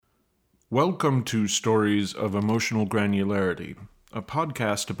Welcome to Stories of Emotional Granularity, a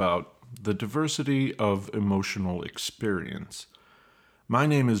podcast about the diversity of emotional experience. My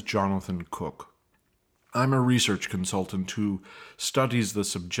name is Jonathan Cook. I'm a research consultant who studies the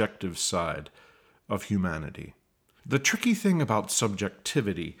subjective side of humanity. The tricky thing about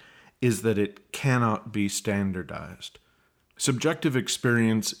subjectivity is that it cannot be standardized. Subjective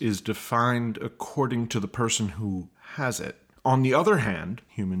experience is defined according to the person who has it. On the other hand,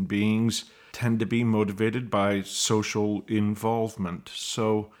 human beings tend to be motivated by social involvement,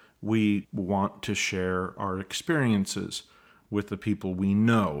 so we want to share our experiences with the people we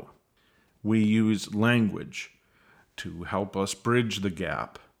know. We use language to help us bridge the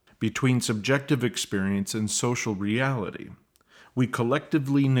gap between subjective experience and social reality. We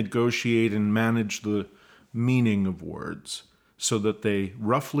collectively negotiate and manage the meaning of words so that they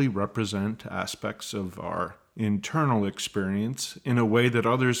roughly represent aspects of our internal experience in a way that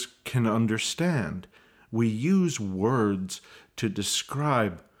others can understand. We use words to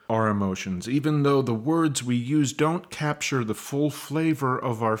describe our emotions, even though the words we use don't capture the full flavor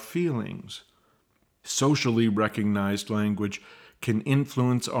of our feelings. Socially recognized language can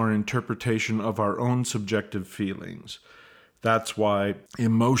influence our interpretation of our own subjective feelings. That's why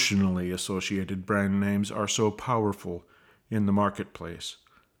emotionally associated brand names are so powerful in the marketplace.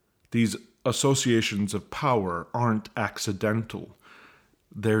 These associations of power aren't accidental.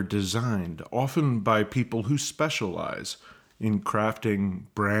 They're designed, often by people who specialize in crafting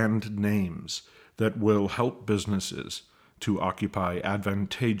brand names that will help businesses to occupy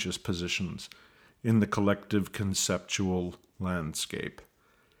advantageous positions in the collective conceptual landscape.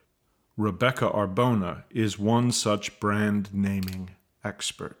 Rebeca Arbona is one such brand naming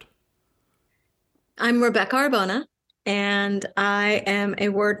expert. I'm Rebeca Arbona, and I am a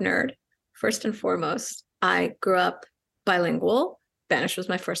word nerd. First and foremost, I grew up bilingual. Spanish was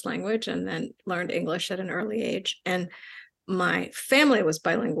my first language, and then learned English at an early age. And my family was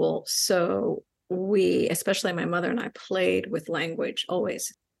bilingual, so we, especially my mother and I, played with language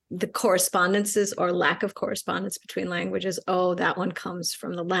always. The correspondences or lack of correspondence between languages, that one comes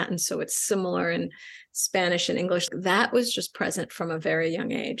from the Latin, so it's similar in Spanish and English. That was just present from a very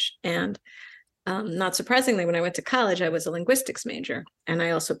young age. And not surprisingly, when I went to college, I was a linguistics major. And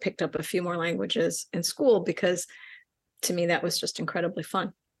I also picked up a few more languages in school because to me, that was just incredibly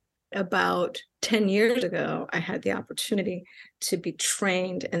fun. About 10 years ago, I had the opportunity to be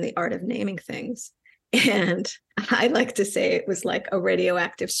trained in the art of naming things. And I like to say it was like a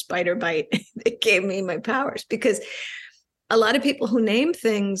radioactive spider bite that gave me my powers, because a lot of people who name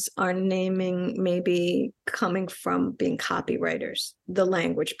things are naming maybe coming from being copywriters, the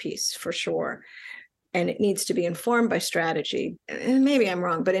language piece for sure. And it needs to be informed by strategy. And maybe I'm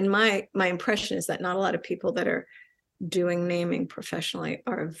wrong, but in my impression is that not a lot of people that are doing naming professionally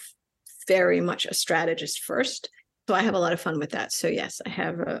are very much a strategist first. So I have a lot of fun with that. So yes, I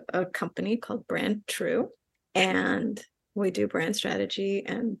have a company called Brand True, and we do brand strategy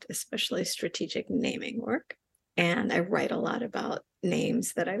and especially strategic naming work. And I write a lot about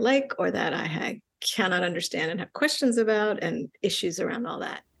names that I like or that I cannot understand and have questions about and issues around all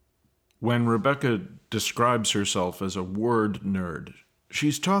that. When Rebeca describes herself as a word nerd,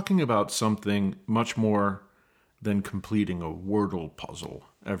 she's talking about something much more than completing a Wordle puzzle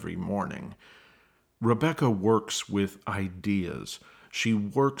every morning. Rebeca works with ideas. She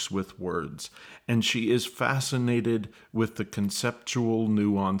works with words, and she is fascinated with the conceptual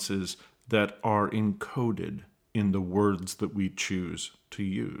nuances that are encoded in the words that we choose to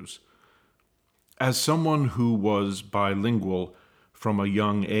use. As someone who was bilingual from a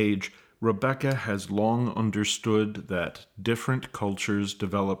young age, Rebeca has long understood that different cultures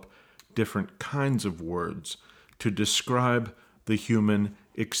develop different kinds of words to describe the human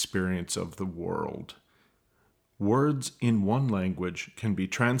experience of the world. Words in one language can be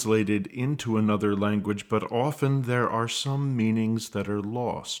translated into another language, but often there are some meanings that are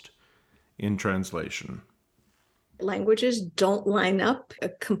lost in translation. Languages don't line up a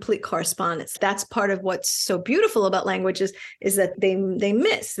complete correspondence. That's part of what's so beautiful about languages is that they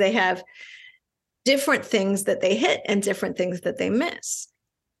miss. They have different things that they hit and different things that they miss.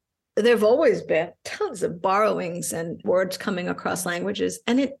 There have always been tons of borrowings and words coming across languages,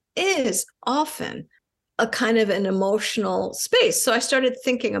 and it is often a kind of an emotional space. So I started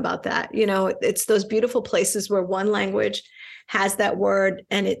thinking about that. It's those beautiful places where one language has that word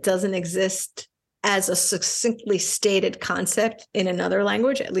and it doesn't exist as a succinctly stated concept in another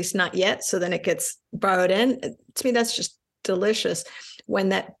language, at least not yet. So then it gets borrowed in. To me, that's just delicious when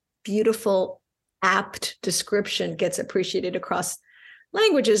that beautiful, apt description gets appreciated across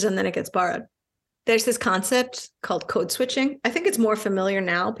languages and then it gets borrowed. There's this concept called code switching. I think it's more familiar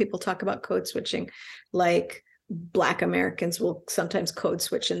now. People talk about code switching, like Black Americans will sometimes code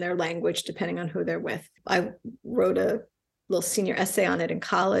switch in their language depending on who they're with. I wrote a little senior essay on it in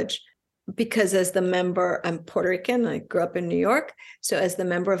college because as the member, I'm Puerto Rican, I grew up in New York. So as the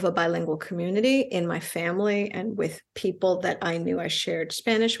member of a bilingual community in my family and with people that I knew I shared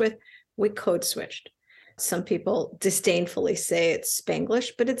Spanish with, we code switched. Some people disdainfully say it's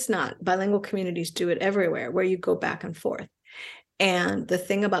Spanglish, but it's not. Bilingual communities do it everywhere where you go back and forth. And the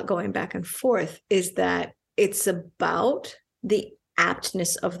thing about going back and forth is that it's about the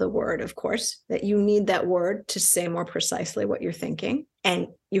aptness of the word, of course, that you need that word to say more precisely what you're thinking. And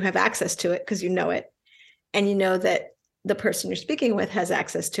you have access to it because you know it. And you know that the person you're speaking with has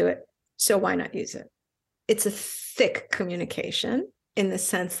access to it. So why not use it? It's a thick communication in the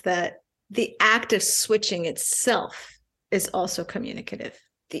sense that the act of switching itself is also communicative.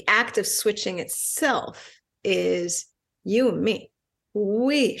 The act of switching itself is you and me.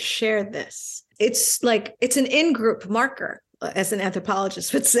 We share this. It's like, it's an in-group marker, as an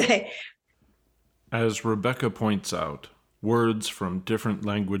anthropologist would say. As Rebecca points out, words from different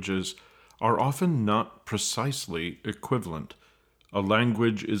languages are often not precisely equivalent. A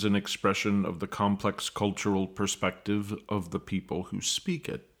language is an expression of the complex cultural perspective of the people who speak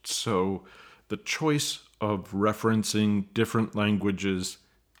it. So the choice of referencing different languages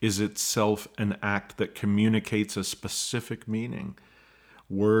is itself an act that communicates a specific meaning.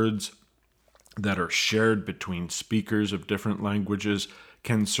 Words that are shared between speakers of different languages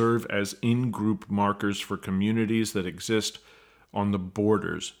can serve as in-group markers for communities that exist on the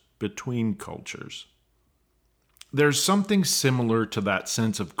borders between cultures. There's something similar to that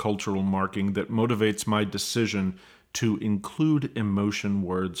sense of cultural marking that motivates my decision to include emotion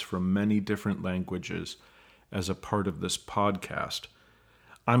words from many different languages as a part of this podcast.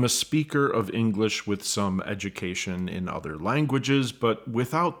 I'm a speaker of English with some education in other languages, but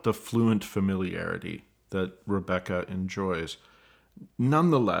without the fluent familiarity that Rebecca enjoys.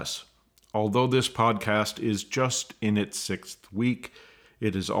 Nonetheless, although this podcast is just in its 6th week,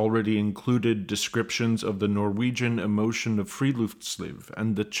 it has already included descriptions of the Norwegian emotion of friluftsliv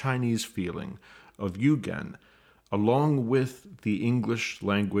and the Chinese feeling of yugen, along with the English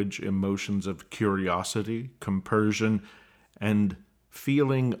language emotions of curiosity, compersion, and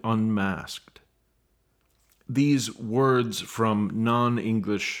feeling unmasked. These words from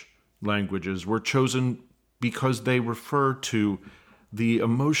non-English languages were chosen because they refer to the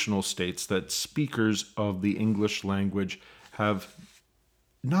emotional states that speakers of the English language have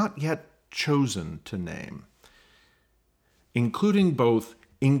not yet chosen to name. Including both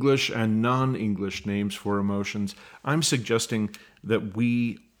English and non-English names for emotions, I'm suggesting that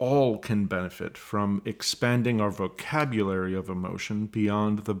we all can benefit from expanding our vocabulary of emotion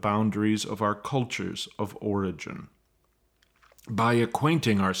beyond the boundaries of our cultures of origin. By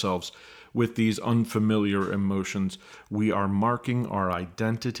acquainting ourselves with these unfamiliar emotions, we are marking our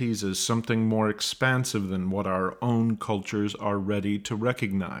identities as something more expansive than what our own cultures are ready to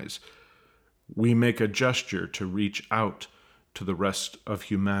recognize. We make a gesture to reach out to the rest of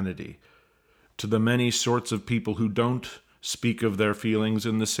humanity, to the many sorts of people who don't speak of their feelings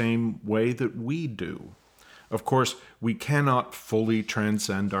in the same way that we do. Of course, we cannot fully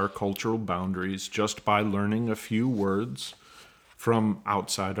transcend our cultural boundaries just by learning a few words from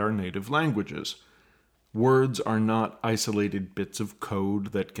outside our native languages. Words are not isolated bits of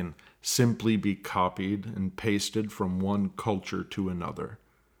code that can simply be copied and pasted from one culture to another.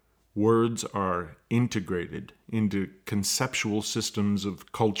 Words are integrated into conceptual systems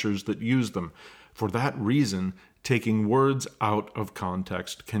of cultures that use them. For that reason, taking words out of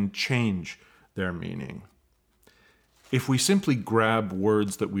context can change their meaning. If we simply grab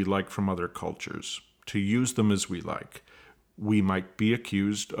words that we like from other cultures to use them as we like, we might be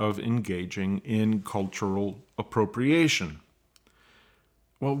accused of engaging in cultural appropriation.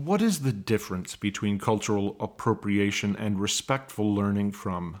 Well, what is the difference between cultural appropriation and respectful learning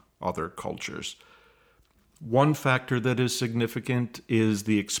from other cultures? One factor that is significant is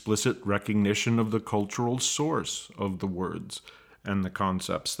the explicit recognition of the cultural source of the words and the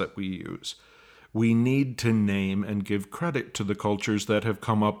concepts that we use. We need to name and give credit to the cultures that have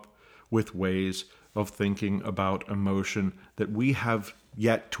come up with ways of thinking about emotion that we have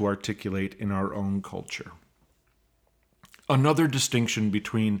yet to articulate in our own culture. Another distinction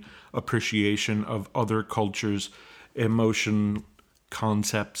between appreciation of other cultures' emotion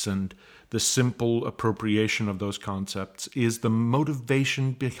concepts and the simple appropriation of those concepts is the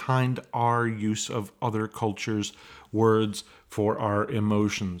motivation behind our use of other cultures' words for our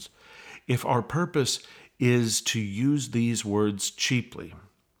emotions. If our purpose is to use these words cheaply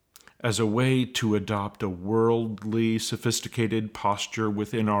as a way to adopt a worldly, sophisticated posture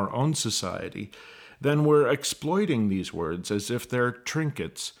within our own society, then we're exploiting these words as if they're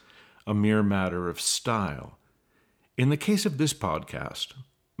trinkets, a mere matter of style. In the case of this podcast,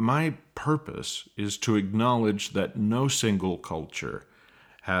 my purpose is to acknowledge that no single culture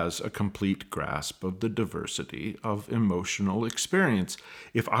has a complete grasp of the diversity of emotional experience.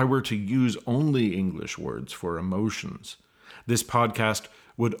 If I were to use only English words for emotions, this podcast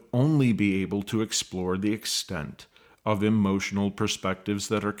would only be able to explore the extent of emotional perspectives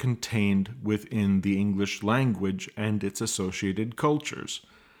that are contained within the English language and its associated cultures.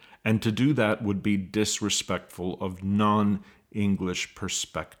 And to do that would be disrespectful of non-English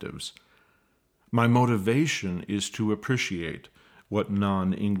perspectives. My motivation is to appreciate what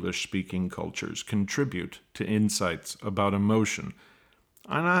non-English speaking cultures contribute to insights about emotion,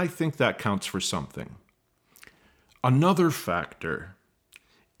 and I think that counts for something. Another factor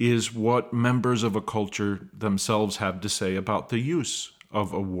is what members of a culture themselves have to say about the use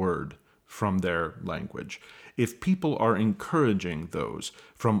of a word from their language. If people are encouraging those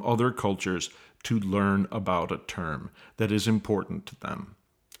from other cultures to learn about a term that is important to them,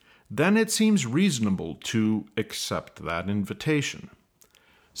 then it seems reasonable to accept that invitation.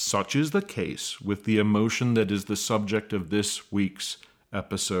 Such is the case with the emotion that is the subject of this week's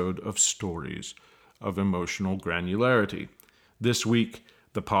episode of Stories of Emotional Granularity. This week,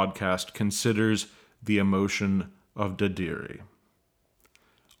 the podcast considers the emotion of Dadirri.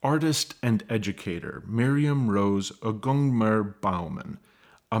 Artist and educator Miriam Bekkouche,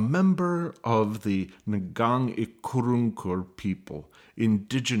 a member of the Ngangikurungkurr people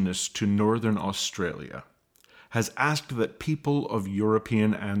indigenous to northern Australia, has asked that people of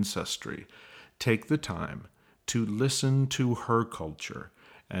European ancestry take the time to listen to her culture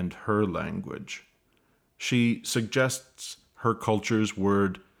and her language. She suggests her culture's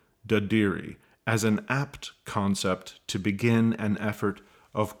word Dadirri as an apt concept to begin an effort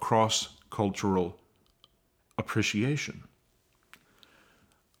of cross-cultural appreciation.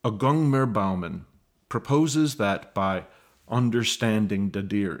 Bekkouche proposes that by understanding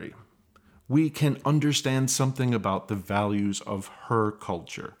Dadirri, we can understand something about the values of her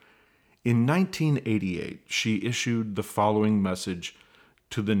culture. In 1988, she issued the following message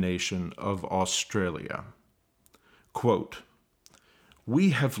to the nation of Australia. Quote,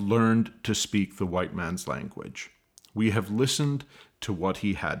 "We have learned to speak the white man's language. We have listened to what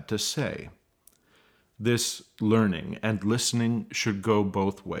he had to say. This learning and listening should go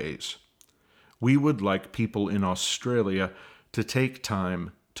both ways. We would like people in Australia to take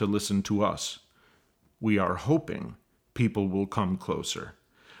time to listen to us. We are hoping people will come closer.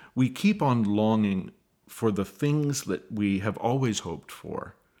 We keep on longing for the things that we have always hoped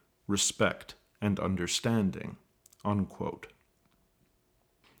for, respect and understanding." Unquote.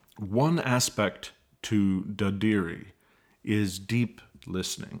 One aspect to Dadirri is deep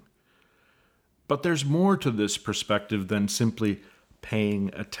listening. But there's more to this perspective than simply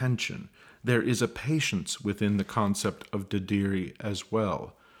paying attention. There is a patience within the concept of Dadirri as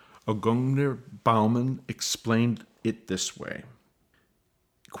well. Bekkouche explained it this way.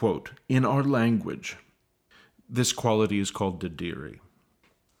 Quote, "In our language, this quality is called Dadirri.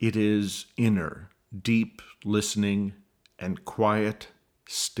 It is inner, deep listening and quiet,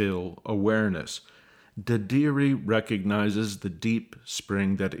 still awareness. Dadirri recognizes the deep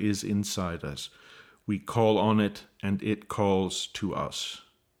spring that is inside us. We call on it and it calls to us.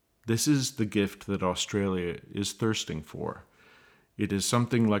 This is the gift that Australia is thirsting for. It is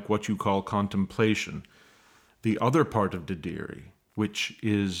something like what you call contemplation, the other part of Dadirri, which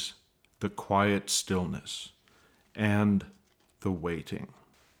is the quiet stillness and the waiting."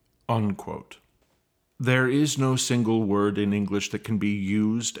 Unquote. There is no single word in English that can be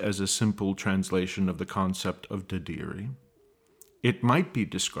used as a simple translation of the concept of Dadirri. It might be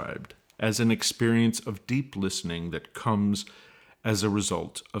described as an experience of deep listening that comes as a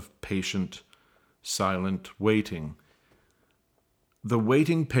result of patient, silent waiting. The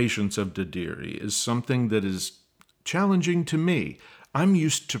waiting patience of Dadirri is something that is challenging to me. I'm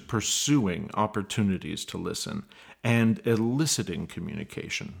used to pursuing opportunities to listen and eliciting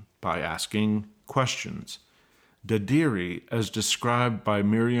communication by asking questions. Dadirri, as described by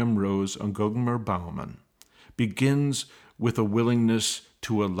Miriam Bekkouche, begins with a willingness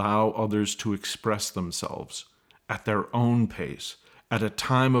to allow others to express themselves at their own pace, at a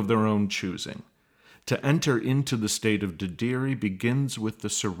time of their own choosing. To enter into the state of Dadirri begins with the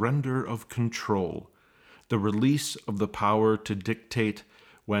surrender of control, the release of the power to dictate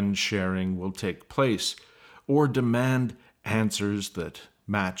when sharing will take place, or demand answers that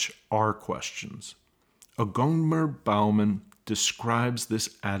match our questions. Bekkouche describes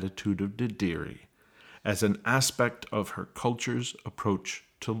this attitude of Dadirri as an aspect of her culture's approach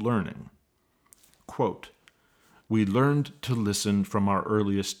to learning. Quote, "We learned to listen from our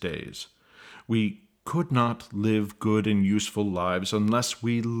earliest days. We could not live good and useful lives unless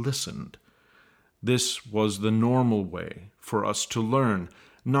we listened. This was the normal way for us to learn,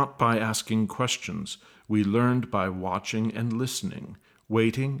 not by asking questions. We learned by watching and listening,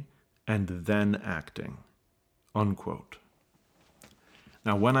 waiting and then acting." Unquote.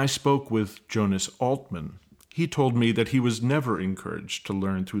 Now, when I spoke with Jonas Altman, he told me that he was never encouraged to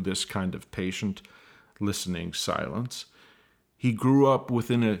learn through this kind of patient, listening silence. He grew up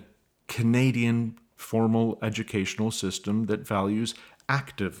within a Canadian formal educational system that values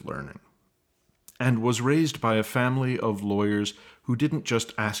active learning, and was raised by a family of lawyers who didn't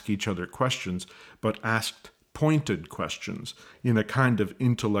just ask each other questions, but asked pointed questions in a kind of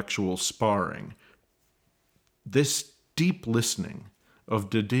intellectual sparring. This deep listening of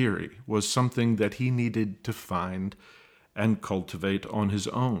Dadirri was something that he needed to find and cultivate on his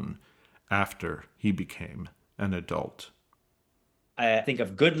own after he became an adult. I think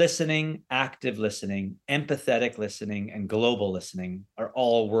of good listening, active listening, empathetic listening, and global listening are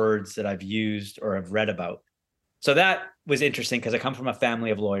all words that I've used or have read about. So that was interesting because I come from a family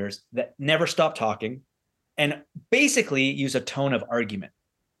of lawyers that never stop talking and basically use a tone of argument.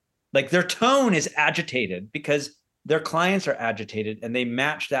 Like their tone is agitated because their clients are agitated and they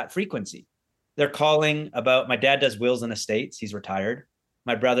match that frequency. They're calling about, my dad does wills and estates. He's retired.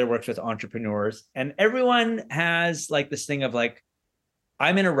 My brother works with entrepreneurs, and everyone has like this thing of like,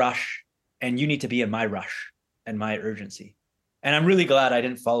 I'm in a rush and you need to be in my rush and my urgency. And I'm really glad I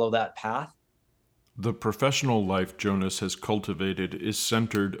didn't follow that path. The professional life Jonas has cultivated is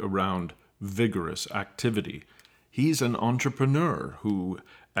centered around vigorous activity. He's an entrepreneur who,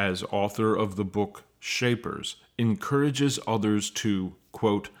 as author of the book Shapers, encourages others to,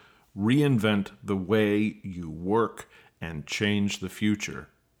 quote, reinvent the way you work and change the future,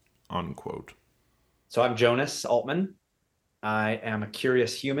 unquote. So I'm Jonas Altman. I am a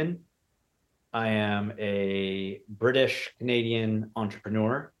curious human. I am a British-Canadian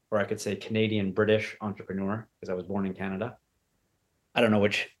entrepreneur, or I could say Canadian-British entrepreneur, because I was born in Canada. I don't know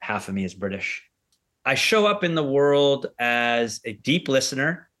which half of me is British. I show up in the world as a deep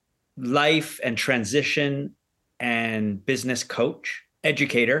listener, life and transition and business coach,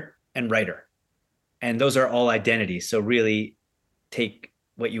 educator, and writer. And those are all identities. So really take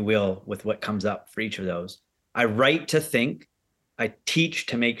what you will with what comes up for each of those. I write to think. I teach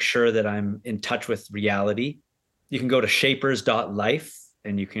to make sure that I'm in touch with reality. You can go to shapers.life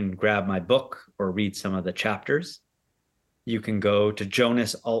and you can grab my book or read some of the chapters. You can go to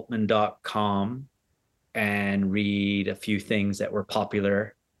jonasaltman.com and read a few things that were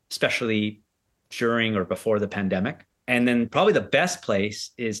popular, especially during or before the pandemic. And then probably the best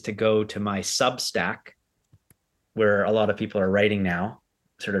place is to go to my Substack, where a lot of people are writing now,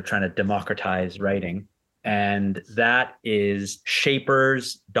 sort of trying to democratize writing. And that is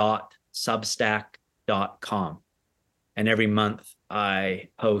shapers.substack.com. And every month I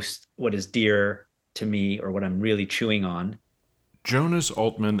post what is dear to me or what I'm really chewing on. Jonas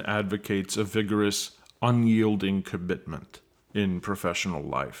Altman advocates a vigorous, unyielding commitment in professional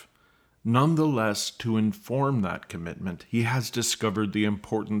life. Nonetheless, to inform that commitment, he has discovered the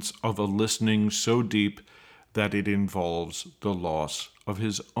importance of a listening so deep that it involves the loss of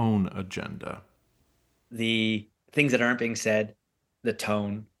his own agenda. The things that aren't being said, the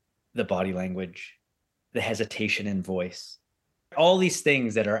tone, the body language, the hesitation in voice, all these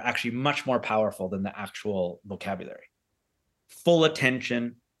things that are actually much more powerful than the actual vocabulary. Full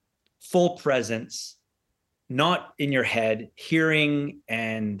attention, full presence, not in your head, hearing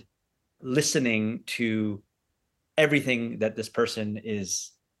and listening to everything that this person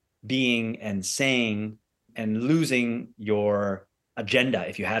is being and saying, and losing your agenda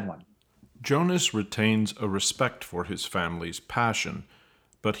if you had one. Jonas retains a respect for his family's passion,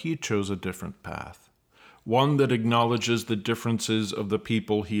 but he chose a different path, one that acknowledges the differences of the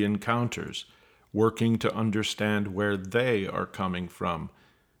people he encounters, working to understand where they are coming from,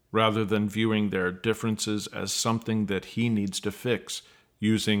 rather than viewing their differences as something that he needs to fix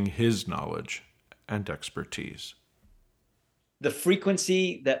using his knowledge and expertise. The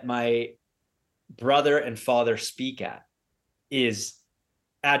frequency that my brother and father speak at is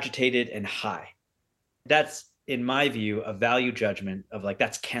agitated and high. That's, in my view, a value judgment of like,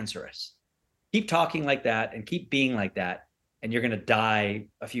 that's cancerous. Keep talking like that and keep being like that, and you're going to die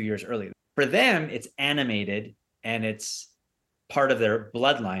a few years early. For them, it's animated and it's part of their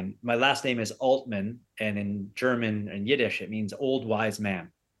bloodline. My last name is Altman, and in German and Yiddish, it means old wise man.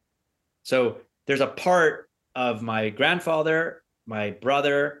 So there's a part of my grandfather, my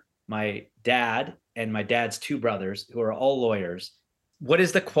brother, my dad, and my dad's two brothers, who are all lawyers. What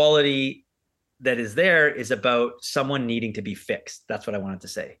is the quality that is there is about someone needing to be fixed. That's what I wanted to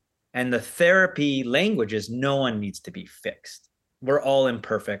say. And the therapy language is no one needs to be fixed. We're all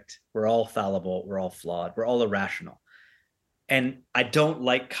imperfect. We're all fallible. We're all flawed. We're all irrational. And I don't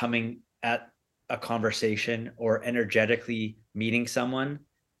like coming at a conversation or energetically meeting someone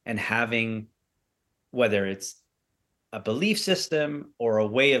and having, whether it's a belief system or a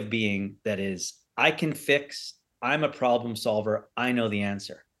way of being that is, I can fix, I'm a problem solver, I know the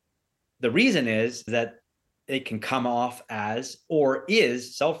answer. The reason is that it can come off as, or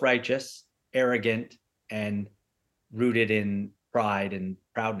is, self-righteous, arrogant, and rooted in pride and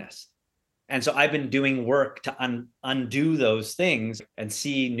proudness. And so I've been doing work to undo those things and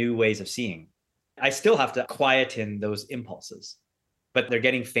see new ways of seeing. I still have to quieten those impulses, but they're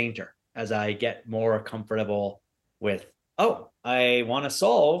getting fainter as I get more comfortable with, oh, I want to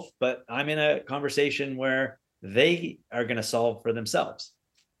solve, but I'm in a conversation where they are going to solve for themselves.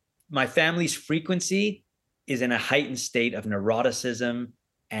 My family's frequency is in a heightened state of neuroticism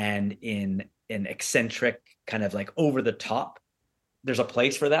and in an eccentric kind of like over the top. There's a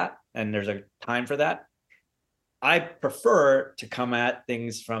place for that and there's a time for that. I prefer to come at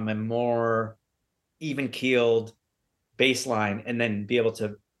things from a more even-keeled baseline and then be able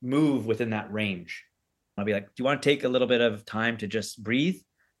to move within that range. I'll be like, do you want to take a little bit of time to just breathe?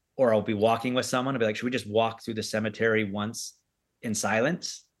 Or I'll be walking with someone. I'll be like, should we just walk through the cemetery once in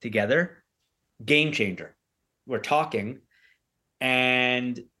silence together? Game changer. We're talking.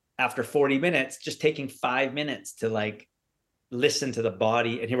 And after 40 minutes, just taking 5 minutes to like listen to the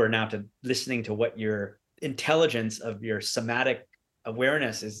body. And here we're now to listening to what your intelligence of your somatic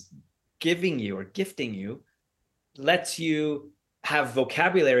awareness is giving you or gifting you, lets you have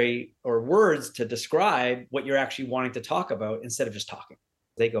vocabulary or words to describe what you're actually wanting to talk about instead of just talking.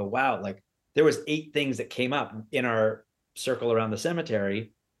 They go, wow, like there was 8 things that came up in our circle around the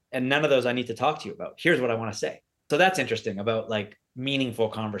cemetery, and none of those I need to talk to you about. Here's what I want to say. So that's interesting about like meaningful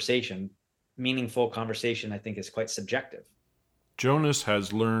conversation. Meaningful conversation, I think, is quite subjective. Jonas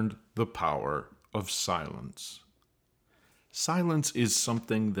has learned the power of silence. Silence is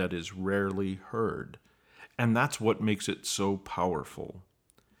something that is rarely heard, and that's what makes it so powerful.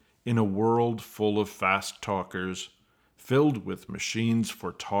 In a world full of fast talkers, filled with machines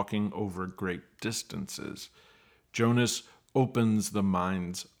for talking over great distances, Jonas opens the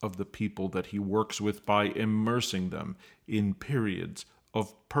minds of the people that he works with by immersing them in periods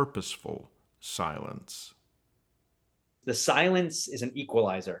of purposeful silence. The silence is an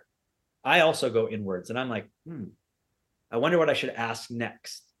equalizer. I also go inwards and I'm like, I wonder what I should ask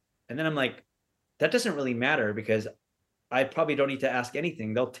next. And then I'm like, that doesn't really matter because I probably don't need to ask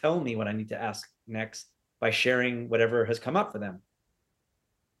anything. They'll tell me what I need to ask next by sharing whatever has come up for them.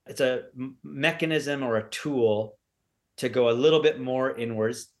 It's a mechanism or a tool to go a little bit more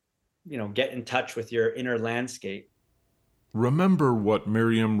inwards, get in touch with your inner landscape. Remember what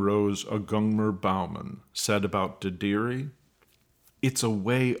Miriam Rose Agungmer Bauman said about Dadirri? It's a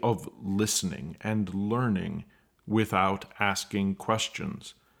way of listening and learning without asking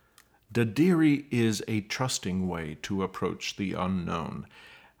questions. Dadirri is a trusting way to approach the unknown,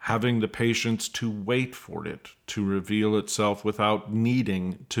 having the patience to wait for it to reveal itself without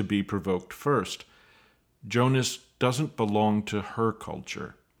needing to be provoked first. Jonas doesn't belong to her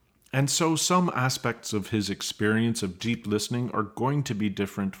culture, and so some aspects of his experience of deep listening are going to be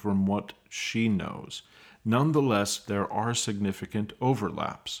different from what she knows. Nonetheless, there are significant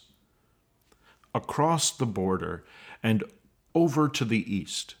overlaps. Across the border and over to the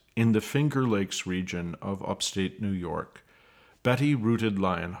east, in the Finger Lakes region of upstate New York, Betti Rooted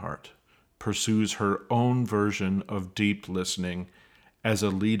Lionheart pursues her own version of deep listening as a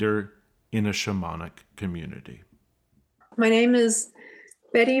leader in a shamanic community. My name is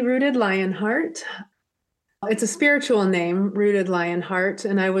Betti Rooted Lionheart. It's a spiritual name, Rooted Lionheart,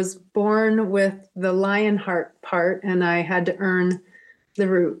 and I was born with the Lionheart part, and I had to earn the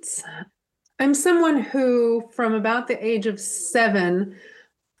roots. I'm someone who, from about the age of 7,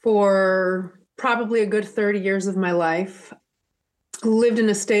 for probably a good 30 years of my life, lived in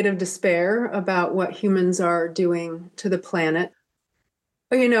a state of despair about what humans are doing to the planet.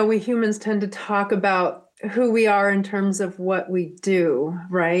 We humans tend to talk about who we are in terms of what we do,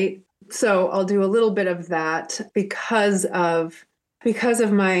 right? So I'll do a little bit of that because of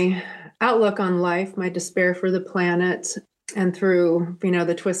my outlook on life, my despair for the planet, and through,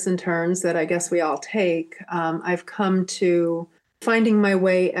 the twists and turns that I guess we all take. I've come to finding my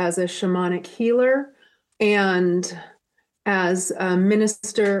way as a shamanic healer and as a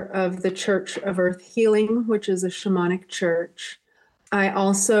minister of the Church of Earth Healing, which is a shamanic church. I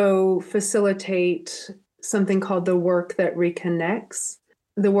also facilitate something called the Work That Reconnects.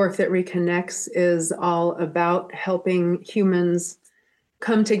 The Work That Reconnects is all about helping humans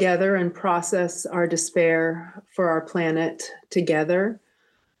come together and process our despair for our planet together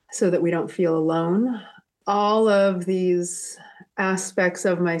so that we don't feel alone. All of these aspects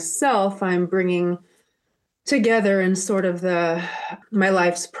of myself I'm bringing together in sort of my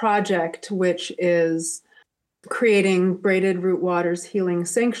life's project, which is creating Braided Root Waters Healing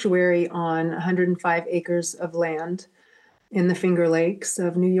Sanctuary on 105 acres of land in the Finger Lakes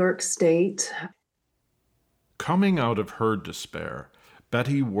of New York State. Coming out of her despair,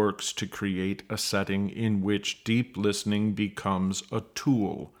 Betti works to create a setting in which deep listening becomes a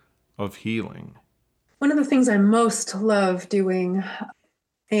tool of healing. One of the things I most love doing,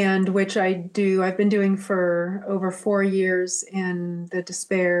 and which I've been doing for over 4 years in the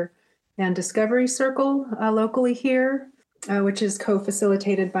Despair and Discovery Circle locally here, which is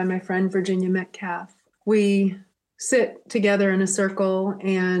co-facilitated by my friend Virginia Metcalf. We sit together in a circle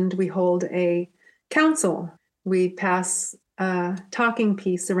and we hold a council. We pass a talking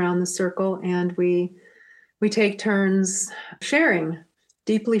piece around the circle and we take turns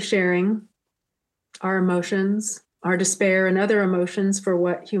deeply sharing our emotions, our despair and other emotions for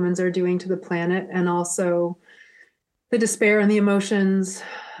what humans are doing to the planet, and also the despair and the emotions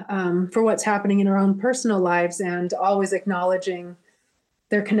for what's happening in our own personal lives, and always acknowledging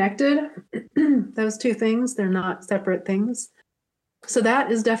they're connected. Those two things, they're not separate things. So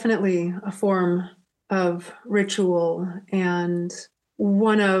that is definitely a form of ritual. And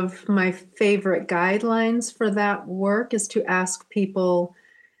one of my favorite guidelines for that work is to ask people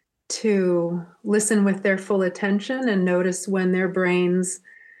to listen with their full attention and notice when their brains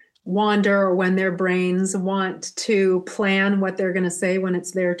wander or when their brains want to plan what they're going to say when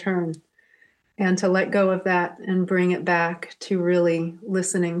it's their turn, and to let go of that and bring it back to really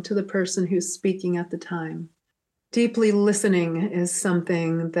listening to the person who's speaking at the time. Deeply listening is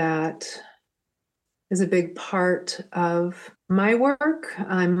something that is a big part of my work.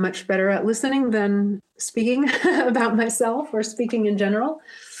 I'm much better at listening than speaking about myself or speaking in general.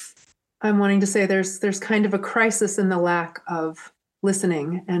 I'm wanting to say there's kind of a crisis in the lack of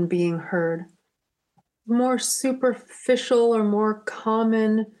listening and being heard. More superficial or more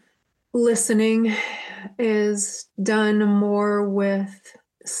common listening is done more with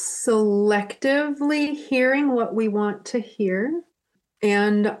selectively hearing what we want to hear,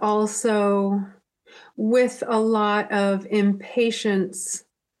 and also with a lot of impatience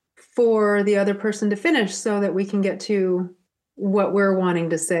for the other person to finish so that we can get to what we're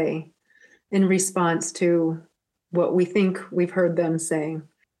wanting to say in response to what we think we've heard them say.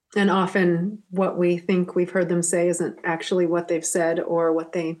 And often what we think we've heard them say isn't actually what they've said or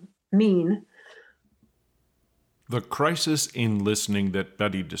what they mean. The crisis in listening that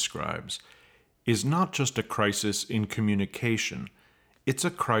Betti describes is not just a crisis in communication, it's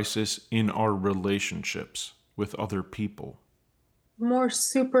a crisis in our relationships with other people. More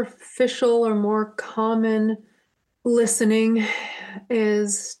superficial or more common listening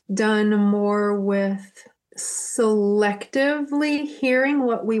is done more with selectively hearing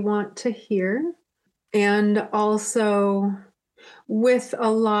what we want to hear, and also with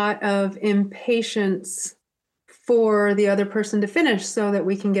a lot of impatience for the other person to finish so that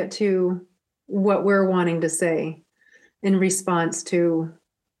we can get to what we're wanting to say in response to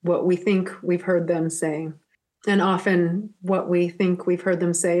what we think we've heard them say. And often what we think we've heard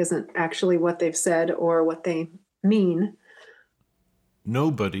them say isn't actually what they've said or what they mean.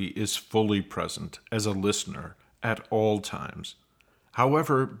 Nobody is fully present as a listener at all times.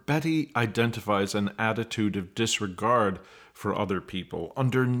 However, Betti identifies an attitude of disregard for other people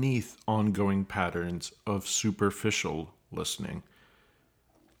underneath ongoing patterns of superficial listening.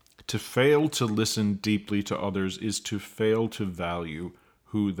 To fail to listen deeply to others is to fail to value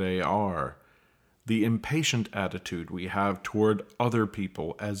who they are. The impatient attitude we have toward other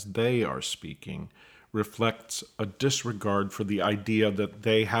people as they are speaking reflects a disregard for the idea that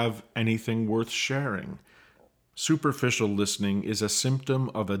they have anything worth sharing. Superficial listening is a symptom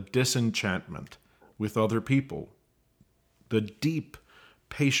of a disenchantment with other people. The deep,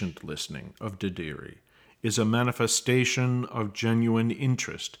 patient listening of Dadirri is a manifestation of genuine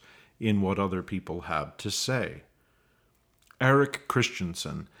interest in what other people have to say. Eric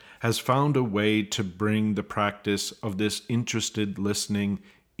Christiansen has found a way to bring the practice of this interested listening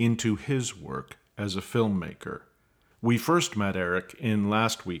into his work as a filmmaker. We first met Eric in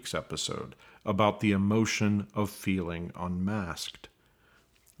last week's episode about the emotion of feeling unmasked.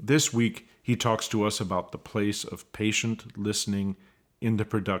 This week, he He talks to us about the place of patient listening in the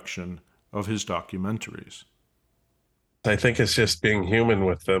production of his documentaries. I think it's just being human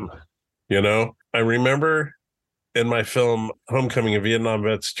with them. I remember in my film, Homecoming: A Vietnam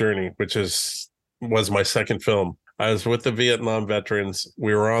Vet's Journey, which was my second film, I was with the Vietnam veterans.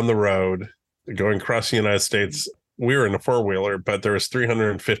 We were on the road going across the United States. We were in a four-wheeler, but there was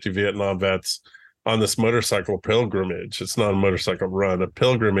 350 Vietnam vets on this motorcycle pilgrimage. It's not a motorcycle run, a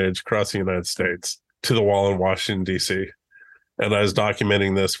pilgrimage across the United States to the wall in Washington, D.C. And I was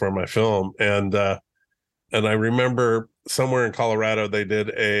documenting this for my film. And I remember somewhere in Colorado, they did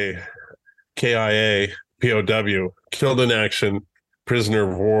a KIA, POW, killed in action,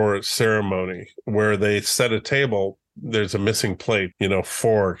 prisoner of war ceremony, where they set a table. There's a missing plate,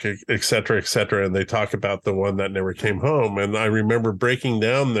 fork, et cetera, and they talk about the one that never came home. And I remember breaking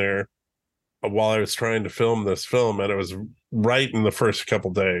down there while I was trying to film this film, and it was right in the first couple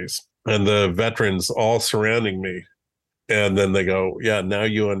days, and the veterans all surrounding me. And then they go, yeah, now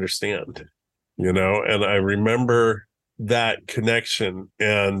you understand, and I remember that connection,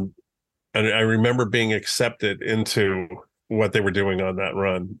 and I remember being accepted into what they were doing on that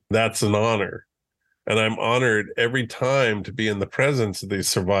run. That's an honor. And I'm honored every time to be in the presence of these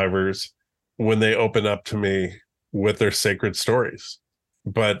survivors when they open up to me with their sacred stories.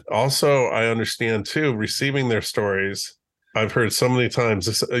 But also, I understand too, receiving their stories. I've heard so many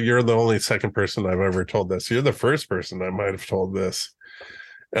times, you're the only second person I've ever told this. You're the first person I might have told this.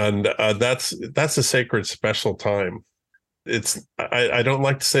 And that's a sacred, special time. I don't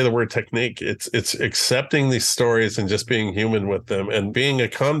like to say the word technique. It's accepting these stories and just being human with them and being a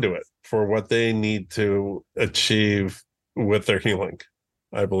conduit for what they need to achieve with their healing,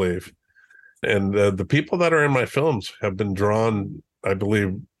 I believe. And the people that are in my films have been drawn, I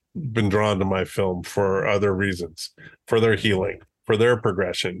believe, to my film for other reasons, for their healing, for their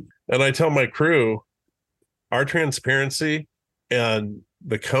progression. And I tell my crew, our transparency and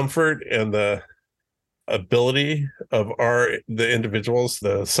the comfort and the ability of the individuals,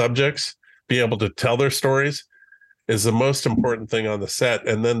 the subjects, be able to tell their stories is the most important thing on the set.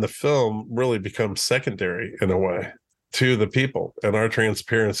 And then the film really becomes secondary in a way to the people and our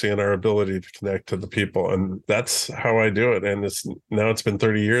transparency and our ability to connect to the people. And that's how I do it. And it's been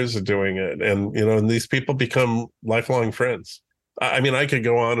 30 years of doing it. And, and these people become lifelong friends. I mean, I could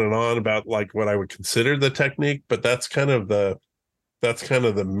go on and on about like what I would consider the technique, but that's kind of the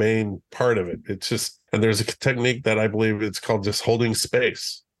main part of it. It's just, and there's a technique that I believe it's called just holding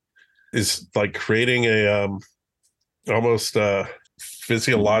space. Is like creating a almost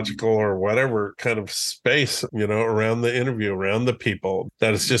physiological or whatever kind of space, around the interview, around the people,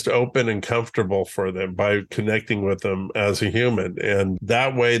 that is just open and comfortable for them by connecting with them as a human. And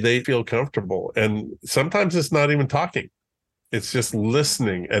that way they feel comfortable. And sometimes it's not even talking. It's just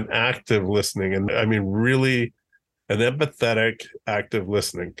listening and active listening. And I mean, really an empathetic, active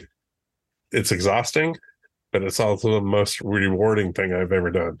listening. It's exhausting, but it's also the most rewarding thing I've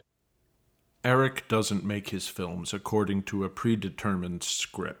ever done. Eric doesn't make his films according to a predetermined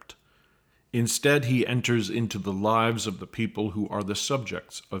script. Instead, he enters into the lives of the people who are the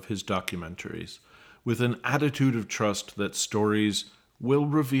subjects of his documentaries with an attitude of trust that stories will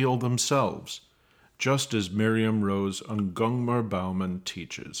reveal themselves, just as Miriam Rose Ngangikurungkurr Bauman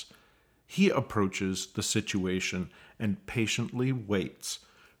teaches. He approaches the situation and patiently waits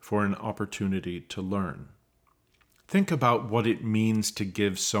for an opportunity to learn. Think about what it means to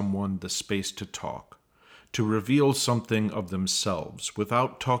give someone the space to talk, to reveal something of themselves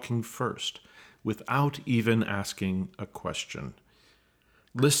without talking first, without even asking a question.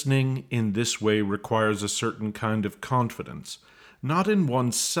 Listening in this way requires a certain kind of confidence, not in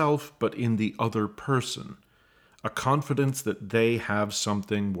oneself, but in the other person, a confidence that they have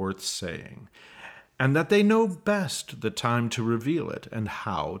something worth saying, and that they know best the time to reveal it and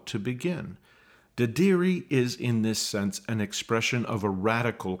how to begin. Dadirri is in this sense an expression of a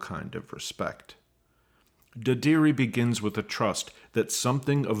radical kind of respect. Dadirri begins with a trust that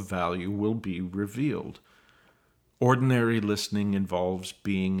something of value will be revealed. Ordinary listening involves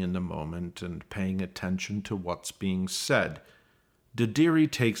being in the moment and paying attention to what's being said.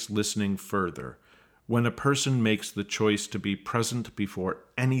 Dadirri takes listening further, when a person makes the choice to be present before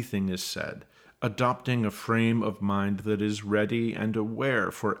anything is said, adopting a frame of mind that is ready and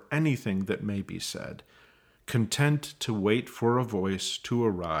aware for anything that may be said, content to wait for a voice to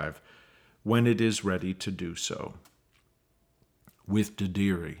arrive when it is ready to do so. With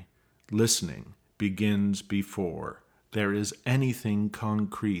Dadirri, listening begins before there is anything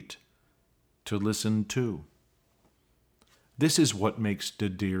concrete to listen to. This is what makes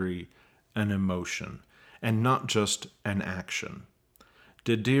Dadirri an emotion, and not just an action.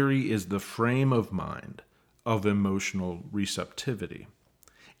 Dadirri is the frame of mind of emotional receptivity.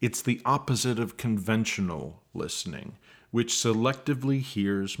 It's the opposite of conventional listening, which selectively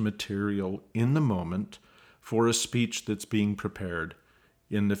hears material in the moment for a speech that's being prepared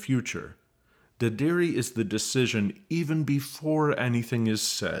in the future. Dadirri is the decision, even before anything is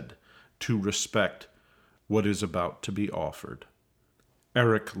said, to respect what is about to be offered.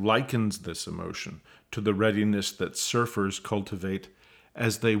 Eric likens this emotion to the readiness that surfers cultivate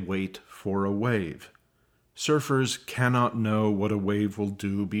as they wait for a wave. Surfers cannot know what a wave will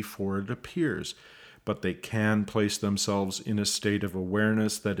do before it appears, but they can place themselves in a state of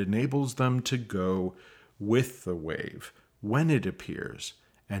awareness that enables them to go with the wave when it appears,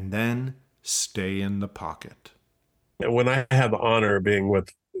 and then stay in the pocket. When I have the honor of being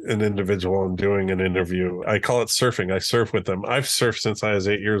with an individual and doing an interview, I call it surfing. I surf with them. I've surfed since I was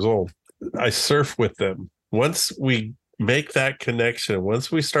 8 years old. I surf with them. Once we make that connection,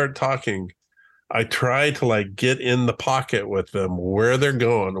 once we start talking, I try to get in the pocket with them, where they're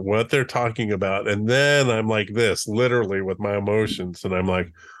going, what they're talking about. And then I'm like this, literally with my emotions. And I'm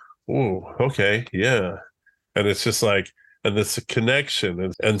like, oh, okay, yeah. And it's just and it's a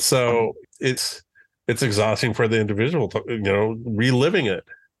connection. And so it's exhausting for the individual to, reliving it.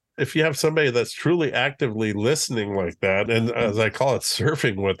 If you have somebody that's truly actively listening like that, and as I call it,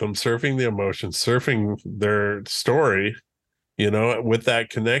 surfing with them, surfing the emotions, surfing their story, with that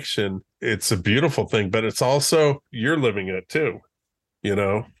connection, it's a beautiful thing, but it's also, you're living it too,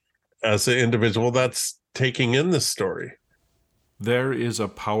 as the individual that's taking in the story. There is a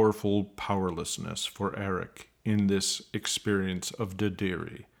powerful powerlessness for Eric in this experience of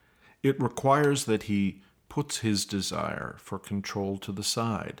Dadirri. It requires that he puts his desire for control to the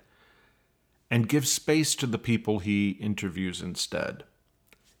side and gives space to the people he interviews instead.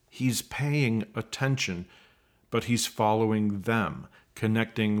 He's paying attention, but he's following them,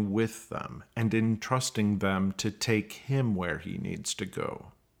 connecting with them, and entrusting them to take him where he needs to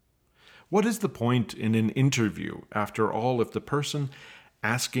go. What is the point in an interview, after all, if the person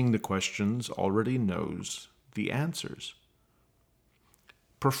asking the questions already knows the answers?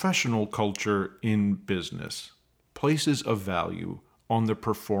 Professional culture in business places a value on the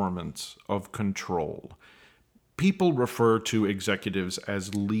performance of control. People refer to executives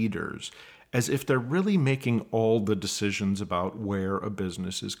as leaders, as if they're really making all the decisions about where a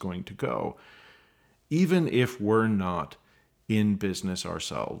business is going to go. Even if we're not in business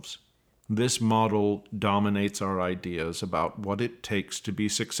ourselves, this model dominates our ideas about what it takes to be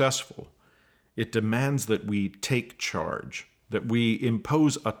successful. It demands that we take charge, that we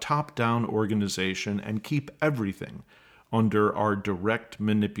impose a top-down organization and keep everything under our direct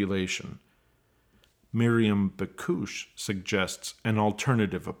manipulation. Miriam Bekkouche suggests an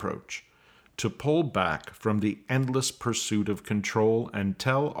alternative approach, to pull back from the endless pursuit of control and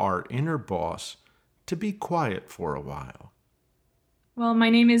tell our inner boss to be quiet for a while. Well, my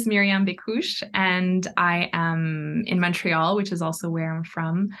name is Miriam Bekkouche, and I am in Montreal, which is also where I'm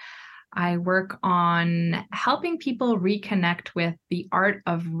from. I work on helping people reconnect with the art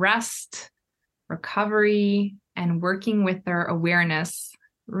of rest, recovery, and working with their awareness,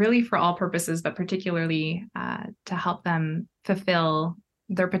 really for all purposes, but particularly to help them fulfill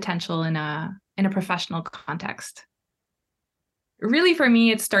their potential in a professional context. Really, for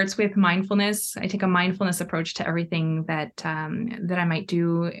me, it starts with mindfulness. I take a mindfulness approach to everything that I might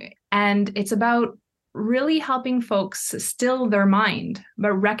do. And it's about really helping folks still their mind,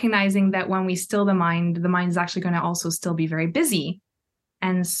 but recognizing that when we still the mind is actually going to also still be very busy.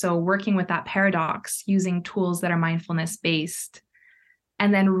 And so working with that paradox, using tools that are mindfulness based,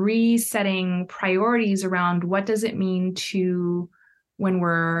 and then resetting priorities around what does it mean to, when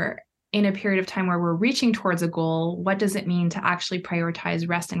we're in a period of time where we're reaching towards a goal, what does it mean to actually prioritize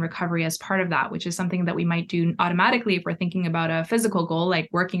rest and recovery as part of that, which is something that we might do automatically if we're thinking about a physical goal, like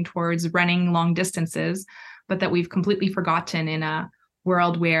working towards running long distances, but that we've completely forgotten in a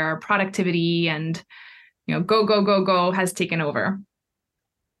world where productivity and, go has taken over.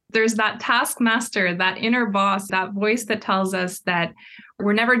 There's that taskmaster, that inner boss, that voice that tells us that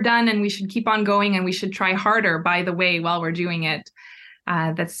we're never done and we should keep on going and we should try harder, by the way, while we're doing it.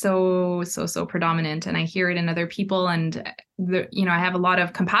 That's so predominant. And I hear it in other people. And, I have a lot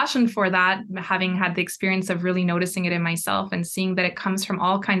of compassion for that, having had the experience of really noticing it in myself and seeing that it comes from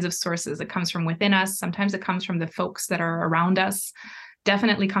all kinds of sources. It comes from within us. Sometimes it comes from the folks that are around us.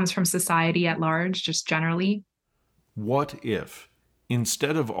 Definitely comes from society at large, just generally. What if,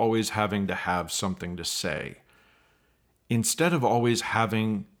 instead of always having to have something to say, instead of always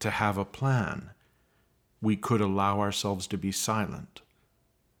having to have a plan, we could allow ourselves to be silent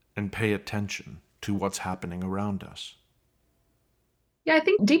and pay attention to what's happening around us? Yeah, I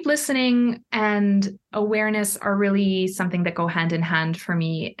think deep listening and awareness are really something that go hand in hand for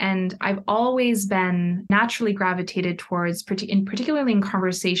me. And I've always been naturally gravitated towards, particularly in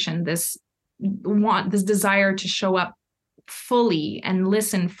conversation, this desire to show up fully and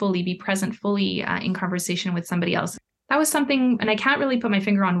listen fully, be present fully in conversation with somebody else. That was something, and I can't really put my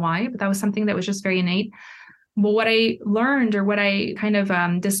finger on why, but that was something that was just very innate. But what I learned, or what I kind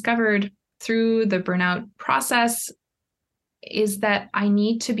of discovered through the burnout process, is that I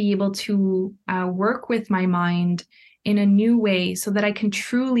need to be able to work with my mind in a new way so that I can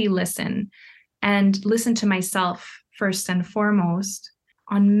truly listen and listen to myself first and foremost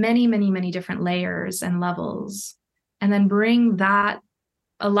on many, many, many different layers and levels, and then bring that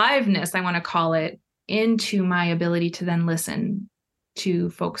aliveness, I want to call it, into my ability to then listen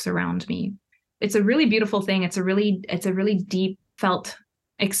to folks around me. It's a really beautiful thing. It's a really deep felt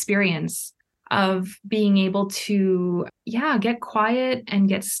experience of being able to, get quiet and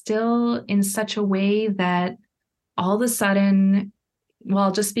get still in such a way that all of a sudden, well,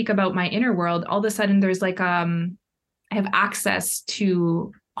 I'll just speak about my inner world. All of a sudden there's like, I have access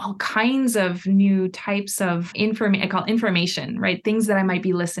to all kinds of new types of information. I call information, right? Things that I might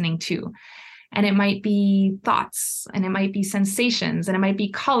be listening to. And it might be thoughts, and it might be sensations, and it might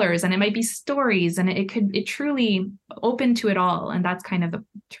be colors, and it might be stories, and it truly open to it all. And that's kind of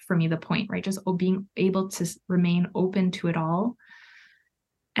for me, the point, right? Just being able to remain open to it all.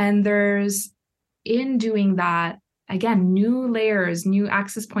 And there's, in doing that, again, new layers, new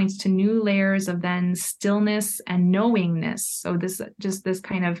access points to new layers of then stillness and knowingness. So this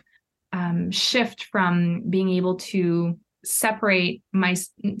kind of shift from being able to separate's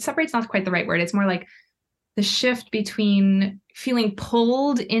not quite the right word. It's more like the shift between feeling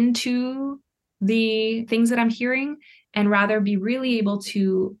pulled into the things that I'm hearing and rather be really able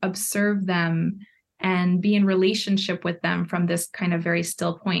to observe them and be in relationship with them from this kind of very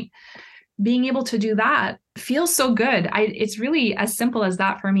still point. Being able to do that feels so good. It's really as simple as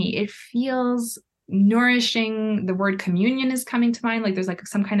that for me. It feels nourishing. The word communion is coming to mind. Like there's like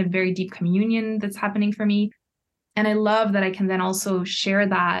some kind of very deep communion that's happening for me. And I love that I can then also share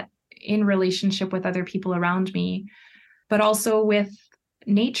that in relationship with other people around me, but also with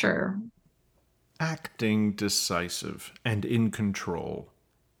nature. Acting decisive and in control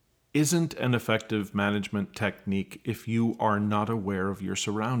isn't an effective management technique if you are not aware of your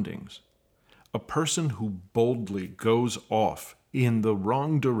surroundings. A person who boldly goes off in the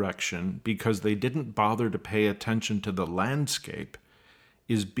wrong direction because they didn't bother to pay attention to the landscape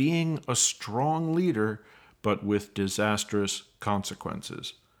is being a strong leader, but with disastrous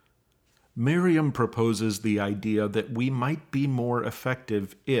consequences. Miriam proposes the idea that we might be more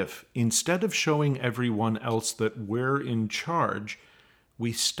effective if, instead of showing everyone else that we're in charge,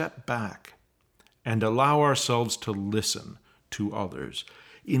 we step back and allow ourselves to listen to others.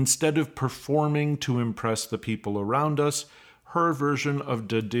 Instead of performing to impress the people around us, her version of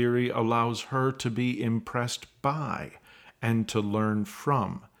Dadirri allows her to be impressed by and to learn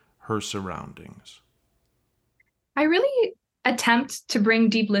from her surroundings. I really attempt to bring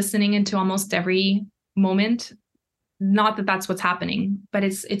deep listening into almost every moment. Not that that's what's happening, but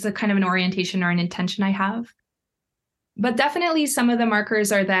it's a kind of an orientation or an intention I have. But definitely some of the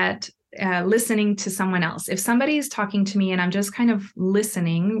markers are that listening to someone else. If somebody's talking to me and I'm just kind of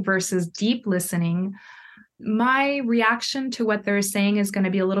listening versus deep listening, my reaction to what they're saying is going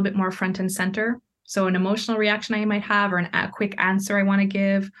to be a little bit more front and center. So an emotional reaction I might have, or a quick answer I want to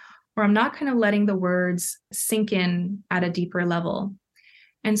give, or I'm not kind of letting the words sink in at a deeper level.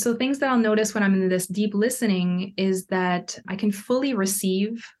 And so things that I'll notice when I'm in this deep listening is that I can fully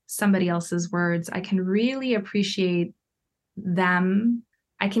receive somebody else's words. I can really appreciate them.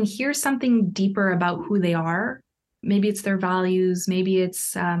 I can hear something deeper about who they are. Maybe it's their values. Maybe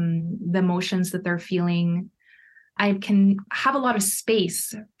it's the emotions that they're feeling. I can have a lot of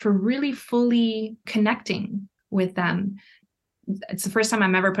space for really fully connecting with them. It's the first time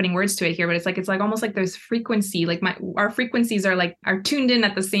I'm ever putting words to it here, but it's like almost like there's frequency, like our frequencies are tuned in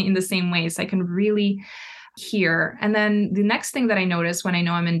in the same way. So I can really hear. And then the next thing that I notice when I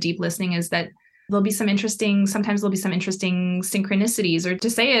know I'm in deep listening is that sometimes there'll be some interesting synchronicities, or to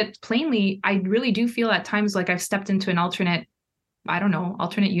say it plainly, I really do feel at times like I've stepped into an alternate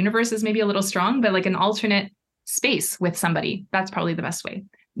universe is maybe a little strong, but like an alternate space with somebody. That's probably the best way.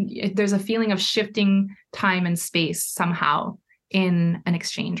 There's a feeling of shifting time and space somehow in an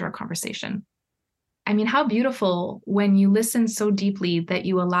exchange or a conversation. I mean, how beautiful when you listen so deeply that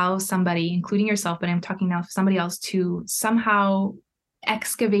you allow somebody, including yourself, but I'm talking now somebody else, to somehow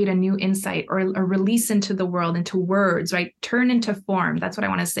excavate a new insight or release into the world, into words, right? Turn into form. That's what I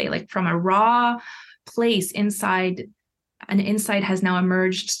want to say. Like from a raw place inside an insight has now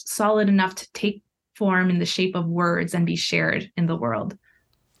emerged solid enough to take form in the shape of words and be shared in the world.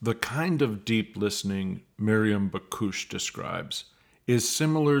 The kind of deep listening Miriam Bekkouche describes is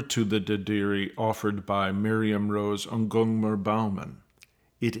similar to the Dadirri offered by Miriam Rose Ngongmer Bauman.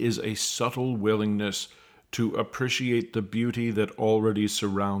 It is a subtle willingness to appreciate the beauty that already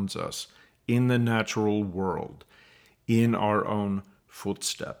surrounds us in the natural world, in our own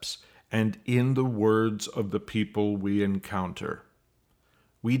footsteps, and in the words of the people we encounter.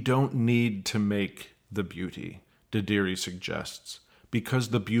 We don't need to make the beauty, Dadirri suggests, because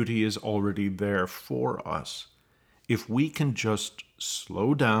the beauty is already there for us. If we can just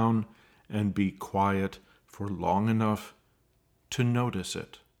slow down and be quiet for long enough to notice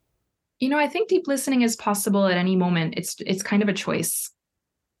it. I think deep listening is possible at any moment. It's kind of a choice.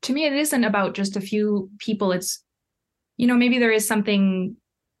 To me, it isn't about just a few people. It's, maybe there is something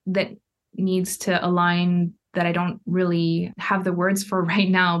that needs to align that I don't really have the words for right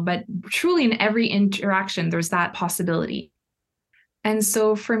now, but truly in every interaction, there's that possibility. And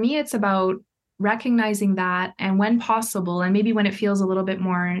so for me, it's about recognizing that, and when possible, and maybe when it feels a little bit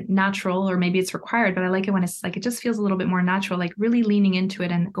more natural, or maybe it's required, but I like it when it's like, it just feels a little bit more natural, like really leaning into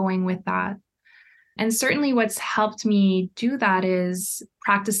it and going with that. And certainly what's helped me do that is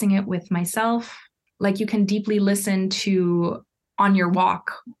practicing it with myself. Like you can deeply listen to on your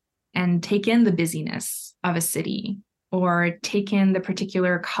walk and take in the busyness of a city, or take in the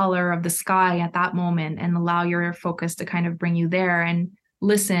particular color of the sky at that moment and allow your focus to kind of bring you there, and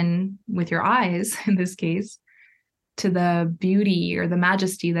listen with your eyes, in this case, to the beauty or the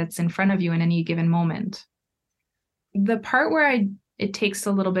majesty that's in front of you in any given moment. The part where it takes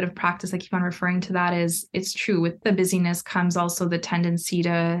a little bit of practice, I keep on referring to that, is it's true. With the busyness comes also the tendency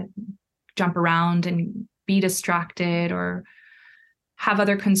to jump around and be distracted or have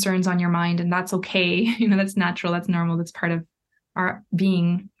other concerns on your mind. And that's okay. That's natural. That's normal. That's part of our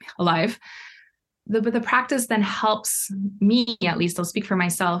being alive. But the practice then helps me, at least I'll speak for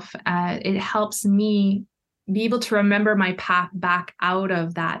myself. It helps me be able to remember my path back out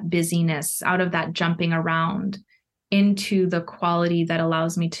of that busyness, out of that jumping around, into the quality that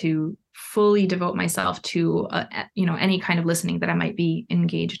allows me to fully devote myself to, any kind of listening that I might be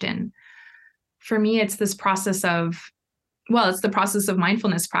engaged in. For me, it's this process it's the process of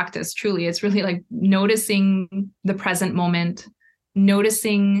mindfulness practice. Truly, it's really like noticing the present moment,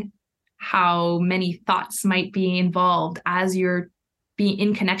 noticing how many thoughts might be involved as you're being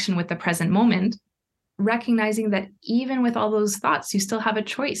in connection with the present moment, recognizing that even with all those thoughts, you still have a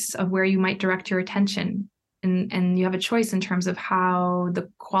choice of where you might direct your attention. And you have a choice in terms of how the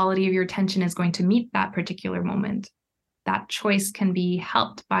quality of your attention is going to meet that particular moment. That choice can be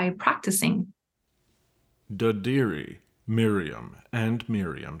helped by practicing. Dadirri, Miriam, and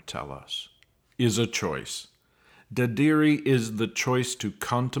Miriam tell us, is a choice. Dadirri is the choice to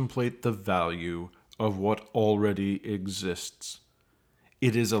contemplate the value of what already exists.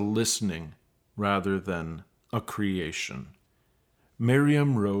 It is a listening rather than a creation.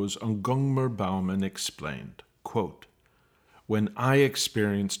 Miriam Rose Ngongmer Bauman explained, quote, "When I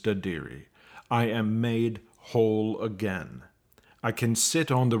experience Dadirri, I am made whole again. I can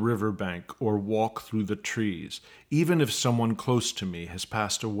sit on the riverbank or walk through the trees, even if someone close to me has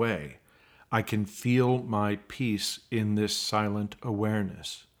passed away. I can feel my peace in this silent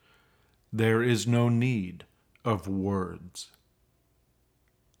awareness. There is no need of words."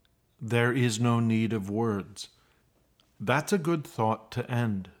 There is no need of words. That's a good thought to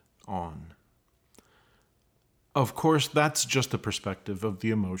end on. Of course, that's just the perspective of the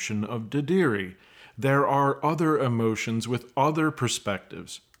emotion of Dadirri. There are other emotions with other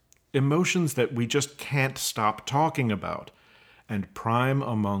perspectives, emotions that we just can't stop talking about. And prime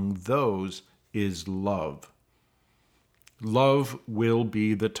among those is love. Love will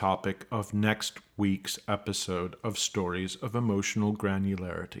be the topic of next week's episode of Stories of Emotional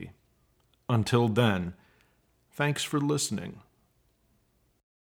Granularity. Until then, thanks for listening.